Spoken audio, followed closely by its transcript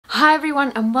Hi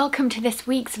everyone and welcome to this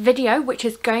week's video, which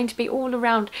is going to be all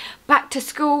around back to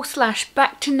school /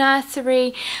 back to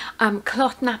nursery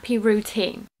cloth nappy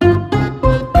routine.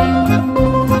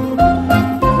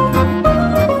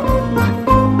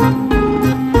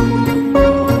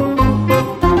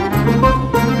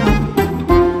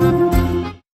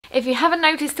 If you haven't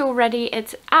noticed already,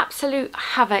 it's absolute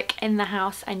havoc in the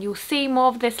house and you'll see more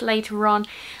of this later on.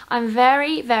 I'm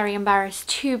very embarrassed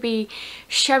to be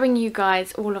showing you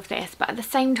guys all of this, but at the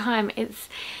same time it's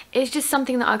just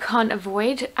something that I can't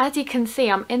avoid. As you can see,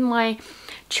 I'm in my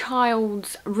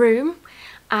child's room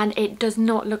and it does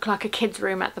not look like a kid's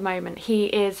room at the moment. He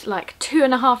is like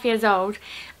 2.5 years old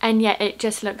and yet it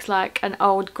just looks like an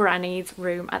old granny's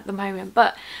room at the moment.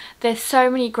 But there's so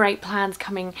many great plans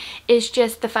coming. It's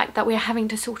just the fact that we're having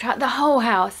to sort out the whole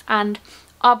house and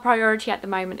our priority at the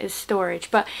moment is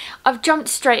storage. But I've jumped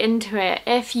straight into it.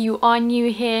 If you are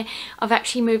new here, I've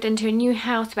actually moved into a new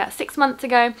house about 6 months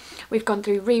ago. We've gone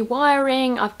through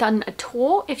rewiring. I've done a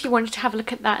tour if you wanted to have a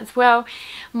look at that as well.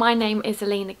 My name is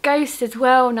Alina Ghost as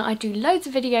well. Now I do loads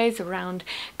of videos around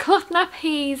cloth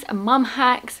nappies and mum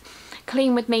hacks,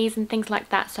 clean with me's and things like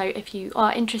that. So if you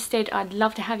are interested, I'd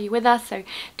love to have you with us, so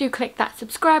do click that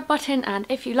subscribe button, and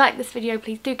if you like this video,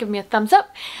 please do give me a thumbs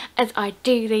up as I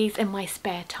do these in my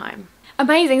spare time.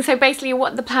 Amazing. So basically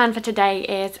what the plan for today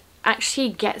is actually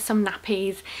get some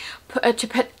nappies to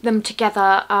put them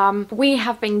together. We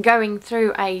have been going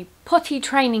through a potty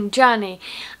training journey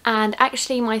and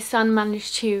actually my son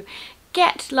managed to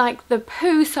get like the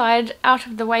poo side out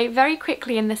of the way very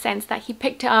quickly, in the sense that he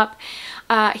picked it up,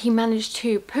 he managed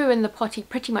to poo in the potty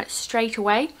pretty much straight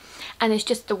away, and it's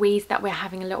just the wheeze that we're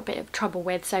having a little bit of trouble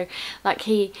with. So like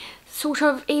he sort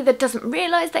of either doesn't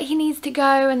realise that he needs to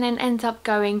go and then ends up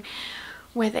going,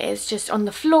 whether it's just on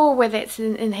the floor, whether it's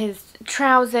in his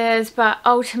trousers, but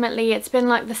ultimately it's been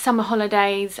like the summer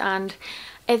holidays and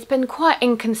it's been quite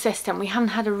inconsistent. We haven't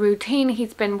had a routine.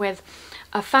 He's been with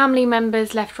family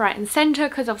members left, right and centre,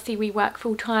 because obviously we work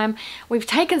full time. We've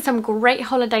taken some great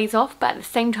holidays off, but at the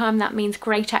same time that means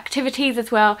great activities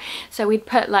as well. So we'd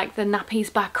put like the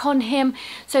nappies back on him.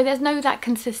 So there's no that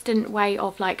consistent way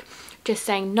of like just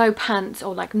saying no pants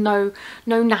or like no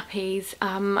nappies,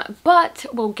 but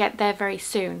we'll get there very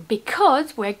soon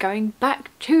because we're going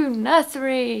back to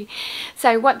nursery.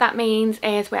 So what that means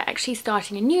is we're actually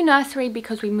starting a new nursery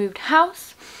because we moved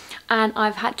house. And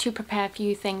I've had to prepare a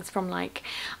few things, from like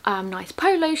nice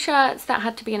polo shirts that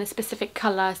had to be in a specific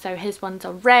colour, so his ones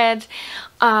are red,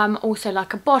 also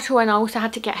like a bottle, and I also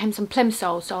had to get him some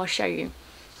plimsolls, so I'll show you.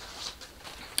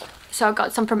 So I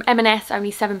got some from M&S,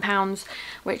 only £7,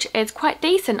 which is quite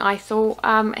decent I thought.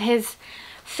 His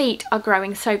feet are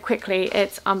growing so quickly,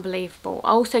 it's unbelievable. I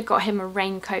also got him a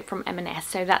raincoat from M&S,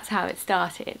 so that's how it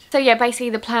started. So yeah, basically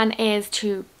the plan is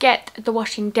to get the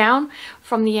washing down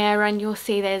from the area, and you'll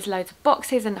see there's loads of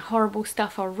boxes and horrible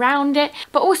stuff around it.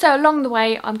 But also along the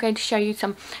way I'm going to show you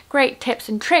some great tips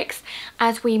and tricks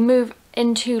as we move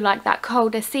into like that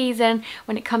colder season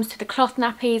when it comes to the cloth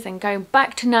nappies and going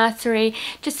back to nursery,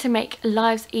 just to make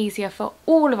lives easier for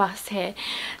all of us here.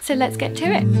 So let's get to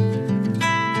it.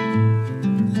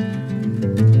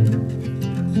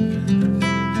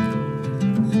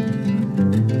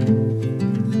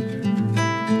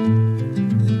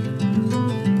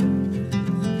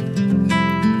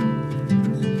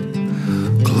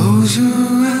 Close your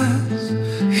eyes,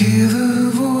 hear the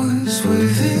voice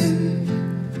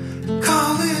within,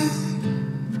 calling.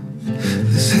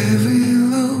 This heavy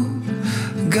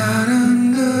load got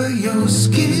under your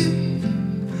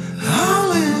skin,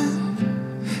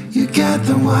 hauling. You got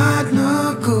the white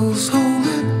knuckles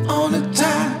holding on it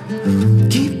tight,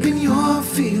 keeping your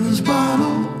feelings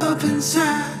bottled up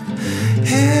inside,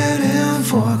 heading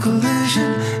for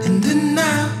collision and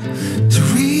denial. To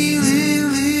really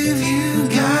live, you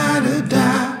gotta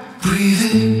die. Breathe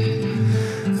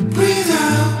in, breathe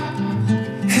out.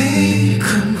 Hey,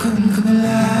 come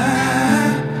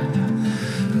alive.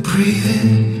 Breathe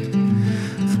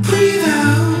in, breathe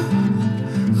out.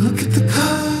 Look at the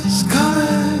colors,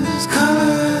 colors,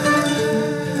 colors.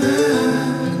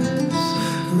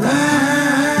 Right.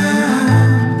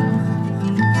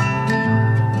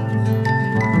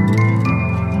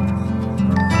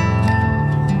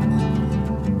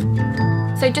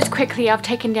 So just quickly, I've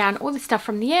taken down all the stuff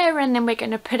from the air and then we're going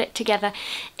to put it together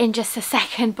in just a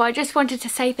second. But I just wanted to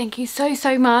say thank you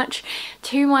so much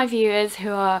to my viewers who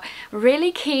are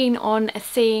really keen on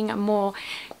seeing more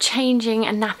changing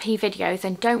and nappy videos,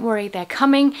 and don't worry, they're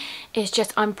coming. It's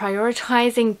just I'm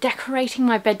prioritizing decorating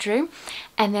my bedroom,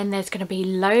 and then there's going to be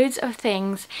loads of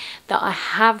things that I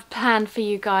have planned for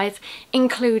you guys,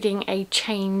 including a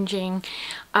changing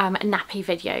nappy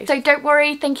videos. So don't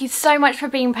worry, thank you so much for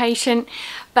being patient,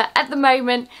 but at the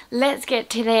moment let's get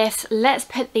to this. Let's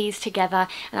put these together,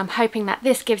 and I'm hoping that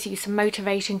this gives you some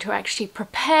motivation to actually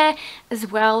prepare as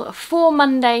well for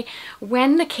Monday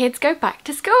when the kids go back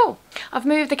to school. I've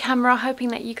moved the camera hoping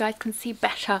that you guys can see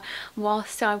better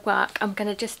whilst I work. I'm going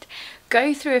to just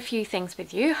go through a few things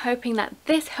with you, hoping that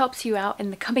this helps you out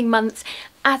in the coming months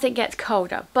as it gets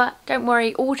colder. But don't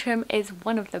worry, autumn is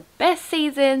one of the best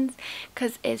seasons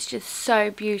because it's just so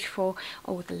beautiful.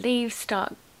 All the leaves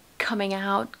start coming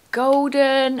out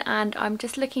golden, and I'm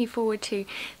just looking forward to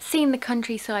seeing the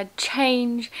countryside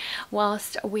change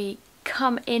whilst we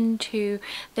come into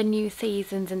the new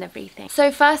seasons and everything.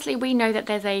 So firstly, we know that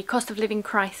there's a cost of living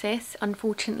crisis.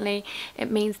 Unfortunately, it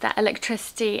means that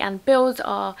electricity and bills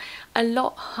are a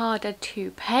lot harder to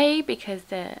pay because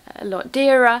they're a lot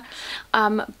dearer,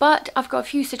 but I've got a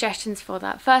few suggestions for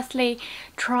that. Firstly,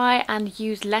 try and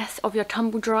use less of your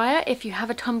tumble dryer if you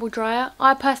have a tumble dryer.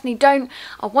 I personally don't.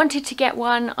 I wanted to get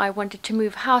one. I wanted to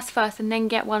move house first and then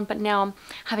get one, but now I'm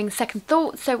having second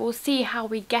thoughts, so we'll see how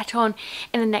we get on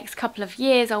in the next couple of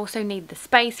years. I also need the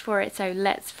space for it, so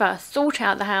let's first sort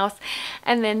out the house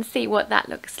and then see what that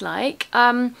looks like.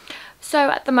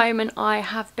 So at the moment I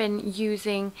have been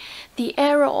using the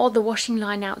Aera or the washing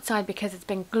line outside because it's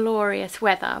been glorious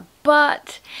weather,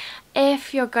 but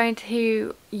if you're going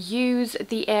to use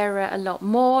the Aera a lot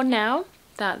more now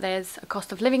that there's a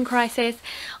cost of living crisis,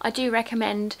 I do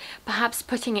recommend perhaps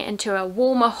putting it into a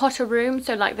warmer, hotter room,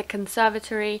 so like the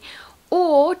conservatory,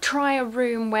 or try a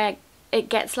room where it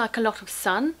gets like a lot of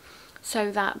sun,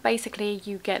 so that basically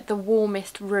you get the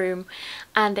warmest room,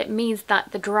 and it means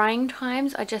that the drying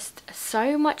times are just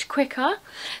so much quicker.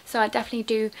 So I definitely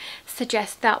do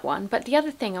suggest that one. But the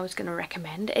other thing I was going to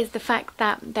recommend is the fact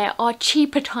that there are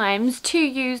cheaper times to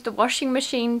use the washing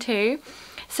machine too.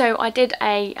 So I did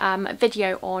a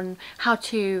video on how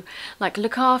to like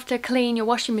look after, clean your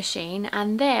washing machine,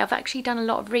 and there I've actually done a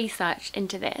lot of research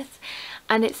into this,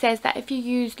 and it says that if you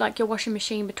use like your washing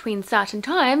machine between certain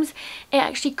times, it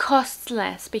actually costs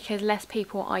less because less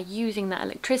people are using that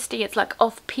electricity. It's like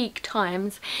off-peak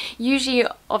times. Usually,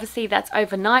 obviously, that's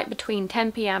overnight between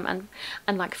 10 p.m.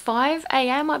 and like 5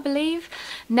 a.m. I believe.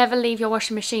 Never leave your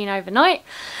washing machine overnight.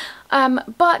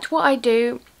 But what I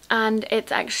do, and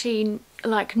it's actually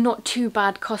like not too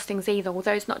bad costings either,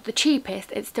 although it's not the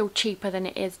cheapest, it's still cheaper than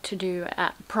it is to do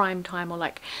at prime time or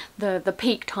like the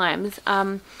peak times.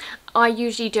 I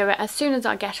usually do it as soon as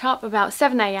I get up, about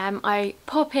 7 a.m. I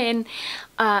pop in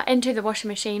into the washing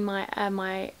machine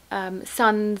my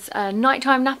son's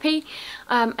nighttime nappy,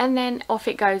 and then off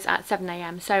it goes at 7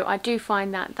 a.m. So I do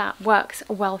find that that works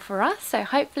well for us, so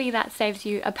hopefully that saves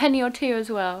you a penny or two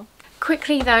as well.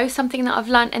 Quickly though, something that I've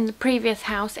learnt in the previous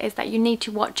house is that you need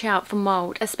to watch out for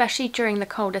mould, especially during the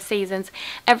colder seasons.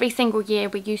 Every single year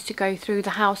we used to go through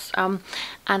the house and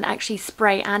actually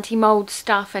spray anti-mould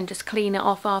stuff and just clean it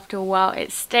off after a while.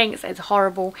 It stinks, it's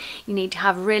horrible. You need to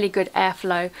have really good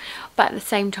airflow, but at the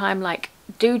same time, like,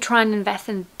 do try and invest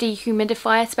in a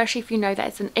dehumidifier, especially if you know that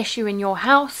it's an issue in your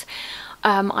house.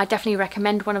 I definitely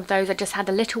recommend one of those. I just had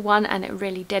a little one and it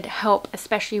really did help,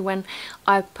 especially when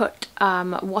I put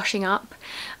washing up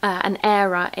an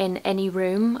Aera in any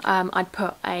room. I'd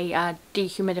put a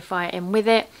dehumidifier in with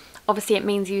it. Obviously it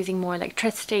means using more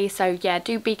electricity, so yeah,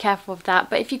 do be careful of that.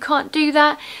 But if you can't do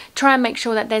that, try and make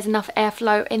sure that there's enough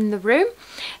airflow in the room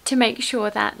to make sure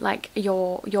that like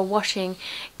your washing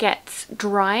gets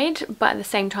dried, but at the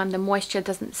same time the moisture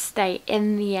doesn't stay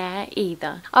in the air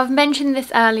either. I've mentioned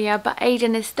this earlier, but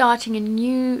Aiden is starting a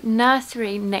new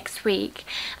nursery next week,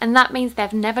 and that means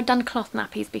they've never done cloth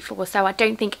nappies before, so I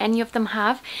don't think any of them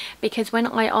have, because when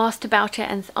I asked about it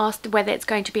and asked whether it's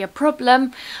going to be a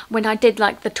problem, when I did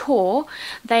like the tour,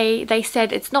 they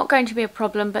said it's not going to be a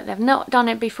problem, but they've not done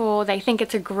it before. They think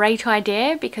it's a great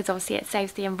idea because obviously it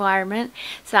saves the environment,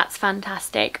 so that's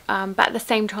fantastic. But at the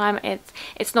same time,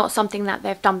 it's not something that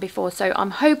they've done before, so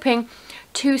I'm hoping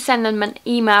to send them an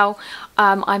email.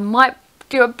 I might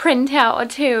do a printout or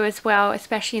two as well,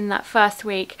 especially in that first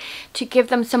week, to give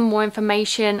them some more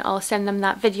information. I'll send them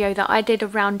that video that I did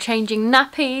around changing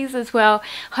nappies as well.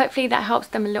 Hopefully that helps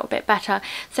them a little bit better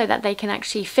so that they can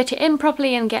actually fit it in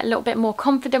properly and get a little bit more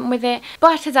confident with it.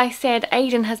 But as I said,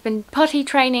 Aiden has been potty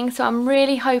training, so I'm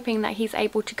really hoping that he's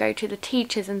able to go to the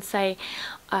teachers and say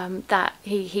that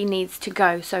he needs to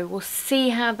go. So we'll see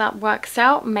how that works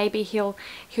out. Maybe he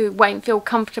won't feel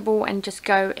comfortable and just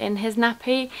go in his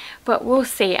nappy, but we'll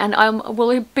see. And I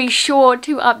will be sure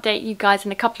to update you guys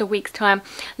in a couple of weeks time,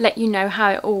 let you know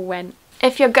how it all went.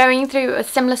 If you're going through a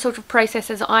similar sort of process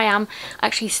as I am,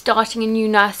 actually starting a new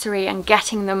nursery and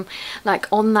getting them like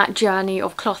on that journey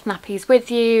of cloth nappies with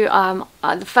you,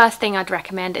 the first thing I'd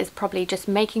recommend is probably just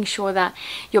making sure that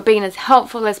you're being as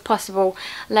helpful as possible,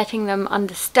 letting them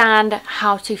understand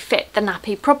how to fit the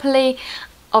nappy properly,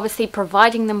 obviously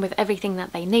providing them with everything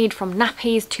that they need, from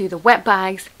nappies to the wet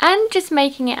bags, and just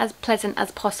making it as pleasant as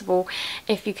possible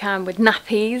if you can with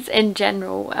nappies in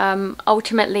general.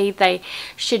 Ultimately they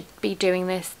should be doing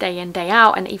this day in day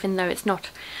out, and even though it's not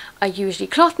usually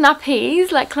cloth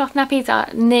nappies, like cloth nappies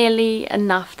are nearly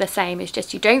enough the same. It's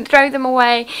just you don't throw them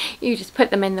away, you just put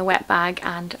them in the wet bag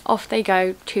and off they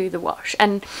go to the wash.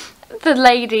 And the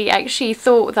lady actually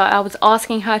thought that I was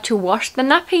asking her to wash the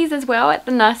nappies as well at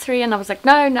the nursery, and I was like,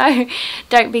 no,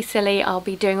 don't be silly. I'll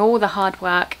be doing all the hard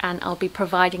work and I'll be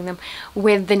providing them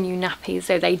with the new nappies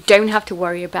so they don't have to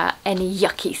worry about any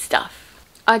yucky stuff.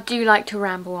 I do like to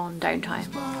ramble on, don't I?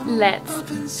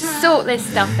 Let's sort this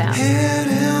stuff out.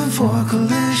 Heading for a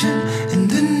collision, and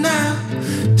then now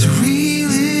to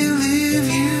really live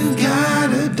you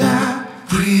gotta die.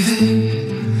 Breathe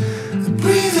in,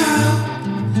 breathe out.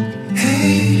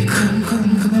 Hey, come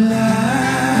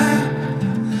alive.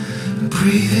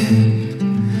 Breathe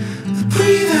in,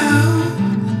 breathe out.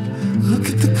 Look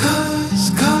at the colors,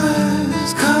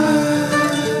 colors, colors.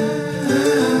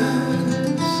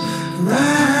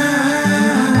 Right.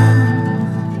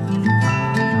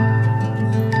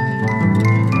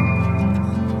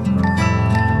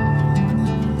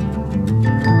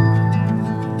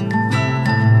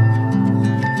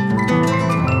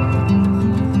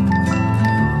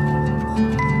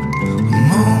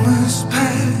 Moments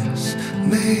pass,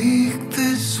 make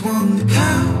this one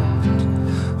count.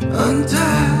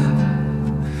 Untie.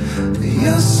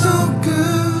 You're so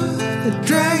good at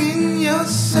dragging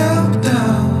yourself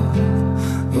down.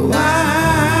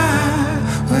 Why?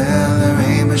 Well, there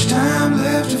ain't much time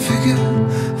left to figure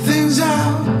things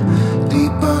out.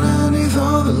 Deep underneath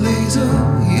all the laser,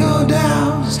 your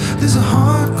doubts, there's a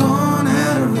heart gone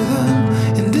out of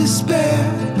rhythm in despair.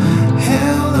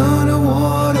 Held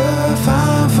underwater,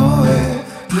 fine for air.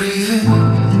 Breathe in,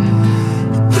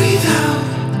 breathe out.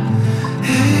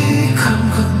 Hey,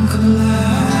 come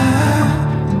alive.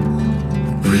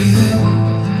 Breathe in,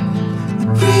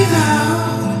 breathe out.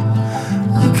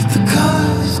 Look at the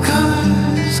colors,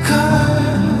 colors,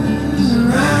 colors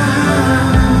around,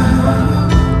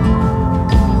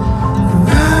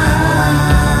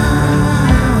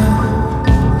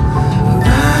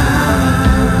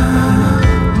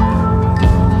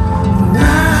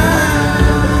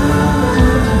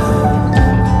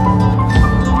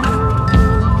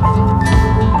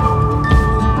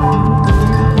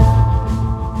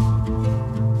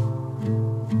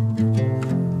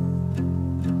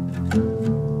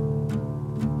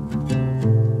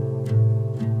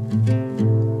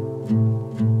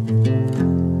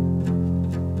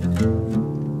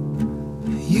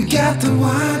 you got the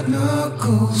white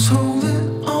knuckles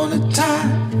holding on it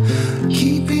tight,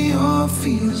 keeping your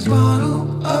feelings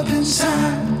bottled up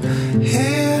inside.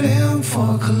 Heading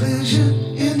for collision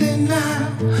in the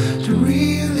night. To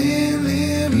really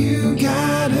live, you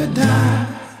gotta die.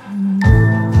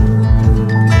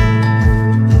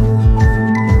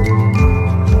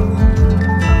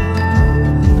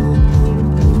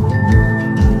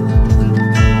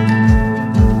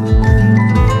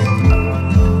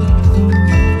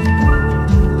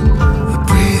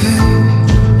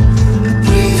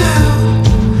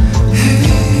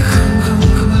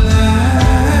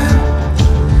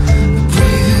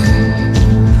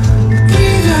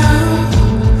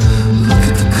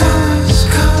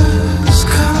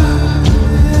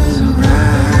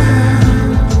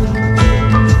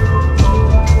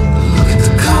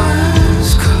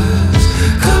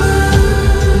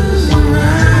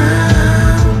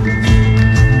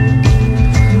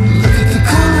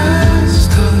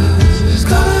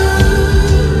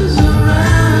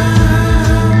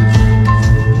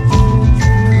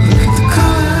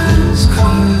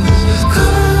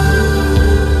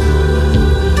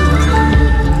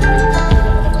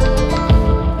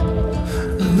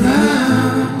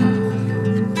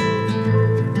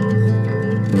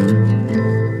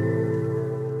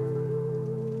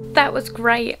 That was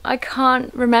great. I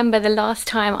can't remember the last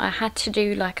time I had to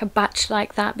do like a batch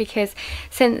like that, because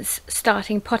since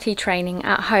starting potty training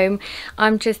at home,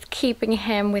 I'm just keeping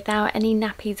him without any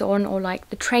nappies on, or like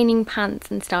the training pants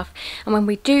and stuff. And when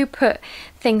we do put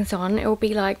things on. It will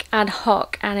be like ad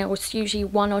hoc, and it was usually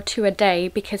 1 or 2 a day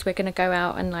because we're going to go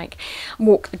out and like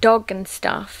walk the dog and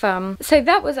stuff. So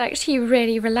that was actually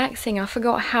really relaxing. I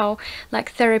forgot how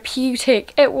like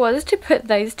therapeutic it was to put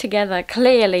those together.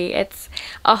 Clearly it's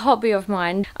a hobby of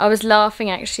mine. I was laughing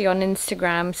actually on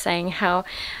Instagram saying how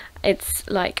it's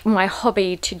like my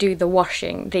hobby to do the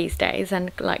washing these days,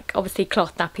 and like obviously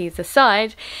cloth nappies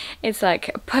aside, it's like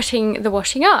putting the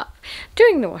washing up,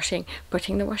 doing the washing,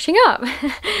 putting the washing up.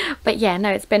 But yeah,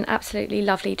 no, it's been absolutely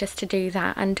lovely just to do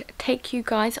that and take you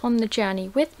guys on the journey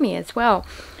with me as well.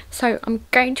 So I'm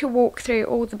going to walk through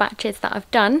all the batches that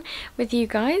I've done with you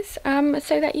guys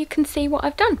so that you can see what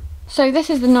I've done. So this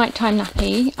is the nighttime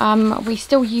nappy. We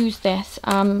still use this.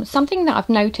 Something that I've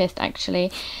noticed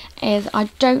actually is I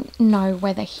don't know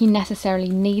whether he necessarily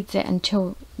needs it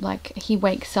until like he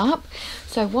wakes up.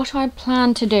 So what I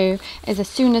plan to do is as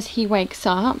soon as he wakes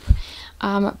up,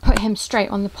 put him straight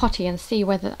on the potty and see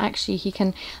whether actually he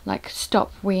can like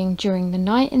stop weeing during the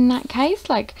night in that case.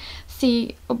 Like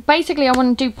see, basically I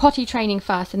want to do potty training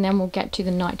first and then we'll get to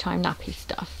the nighttime nappy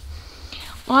stuff.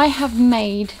 I have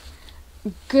made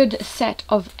good set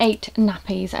of 8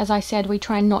 nappies. As I said, we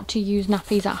try not to use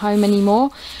nappies at home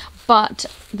anymore, but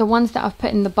the ones that I've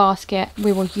put in the basket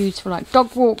we will use for like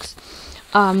dog walks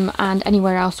and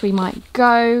anywhere else we might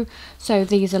go. So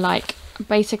these are like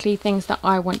basically things that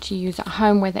I want to use at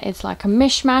home, whether it's like a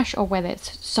mishmash or whether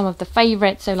it's some of the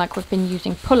favorites. So like we've been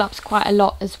using pull-ups quite a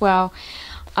lot as well,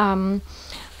 and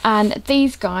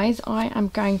these guys I am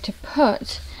going to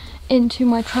put into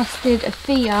my trusted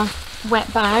Thea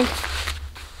wet bag.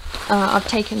 I've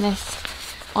taken this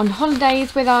on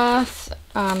holidays with us,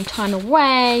 time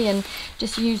away, and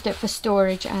just used it for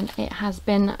storage, and it has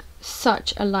been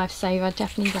such a lifesaver.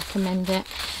 Definitely recommend it.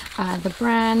 The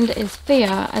brand is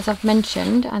Thea, as I've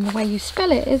mentioned, and the way you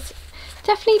spell it is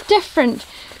definitely different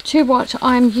to what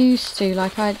I'm used to.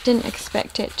 Like I didn't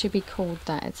expect it to be called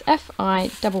that. It's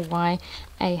F-I-Y-Y-A-H.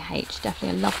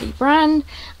 Definitely a lovely brand,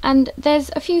 and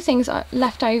there's a few things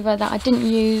left over that I didn't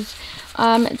use.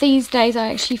 These days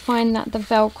I actually find that the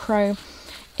Velcro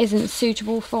isn't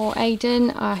suitable for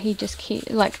Aiden. He just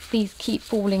these keep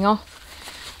falling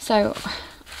off, so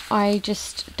I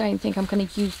just don't think I'm going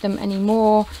to use them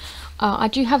anymore. I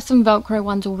do have some Velcro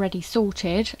ones already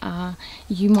sorted.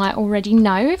 You might already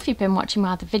know if you've been watching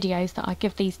my other videos that I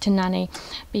give these to Nanny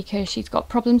because she's got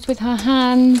problems with her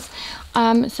hands,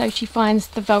 so she finds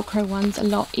the Velcro ones a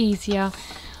lot easier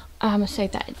so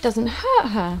that it doesn't hurt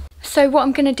her. So what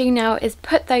I'm going to do now is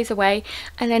put those away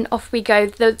and then off we go.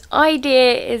 The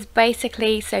idea is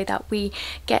basically so that we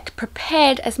get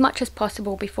prepared as much as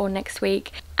possible before next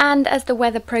week, and as the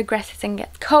weather progresses and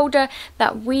gets colder,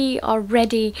 that we are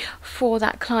ready for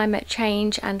that climate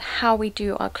change and how we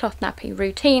do our cloth nappy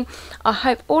routine. I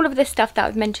hope all of this stuff that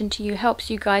I've mentioned to you helps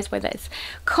you guys, whether it's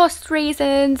cost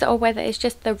reasons or whether it's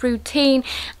just the routine.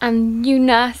 And new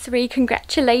nursery,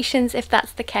 congratulations if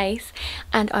that's the case,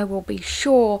 and I will be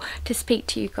sure to speak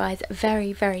to you guys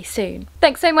very, very soon.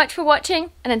 Thanks so much for watching,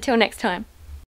 and until next time.